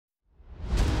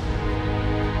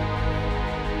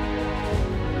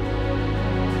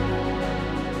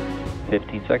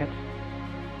15 seconds.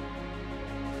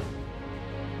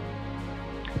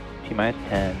 T-minus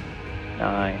 10,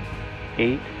 9,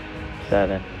 8,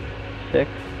 7,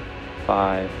 6,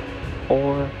 5,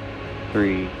 4,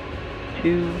 3,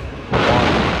 2, 1.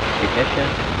 Ignition.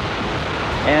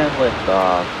 And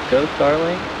liftoff. Go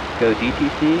Starlink, go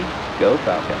DTC, go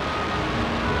Falcon.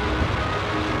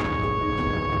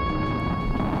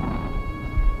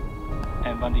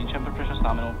 And 1 D chamber pressure is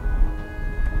nominal.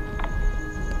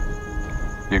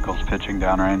 Vehicle's pitching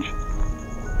downrange.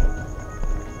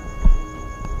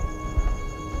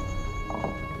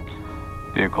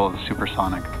 Vehicle is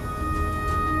supersonic.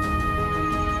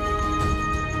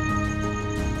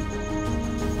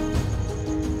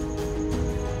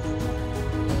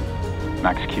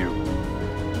 Max Q.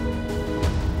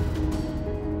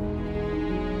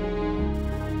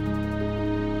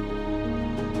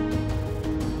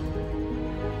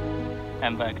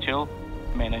 And back chill.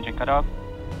 Main engine cut off.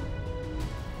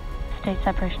 State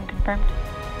separation confirmed.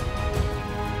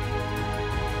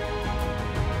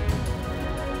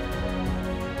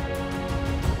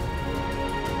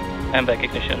 And back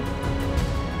ignition.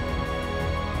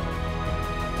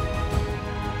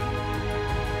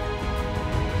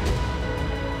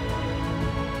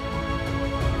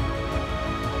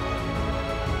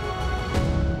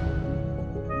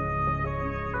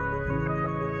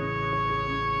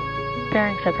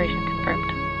 Bearing separation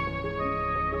confirmed.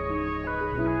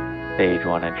 Stage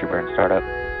 1 entry burn startup.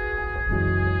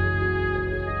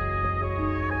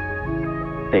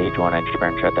 Stage 1 entry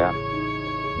burn shutdown.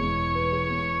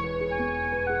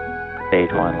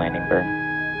 Stage 1 landing burn.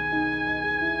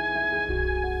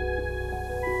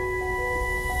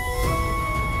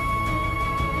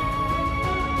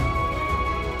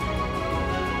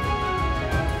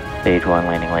 Stage 1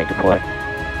 landing light deploy.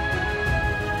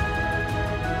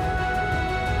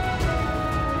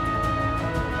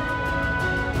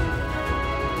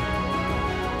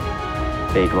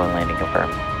 Stage 1 landing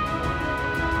confirmed.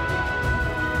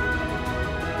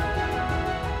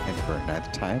 And for our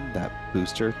 9th time, that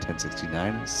booster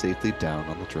 1069 is safely down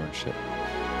on the drone ship.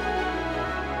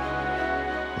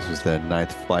 This was the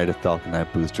 9th flight of Falcon 9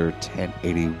 booster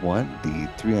 1081, the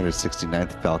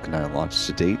 369th Falcon 9 launch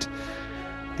to date,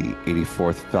 the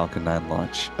 84th Falcon 9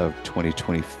 launch of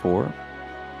 2024,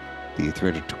 the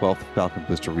 312th Falcon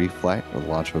booster reflight, or the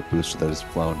launch of a booster that has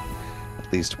flown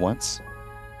at least once.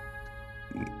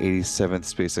 The 87th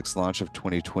SpaceX launch of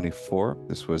 2024.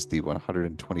 This was the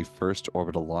 121st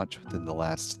orbital launch within the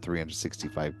last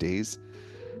 365 days.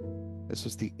 This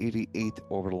was the 88th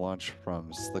orbital launch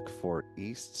from Slick 4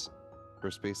 East for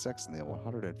SpaceX and the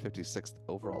 156th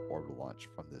overall orbital launch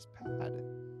from this pad.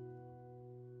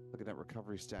 Looking at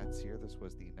recovery stats here, this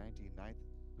was the 99th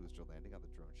booster landing on the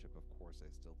drone ship. Of course, I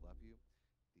still love you.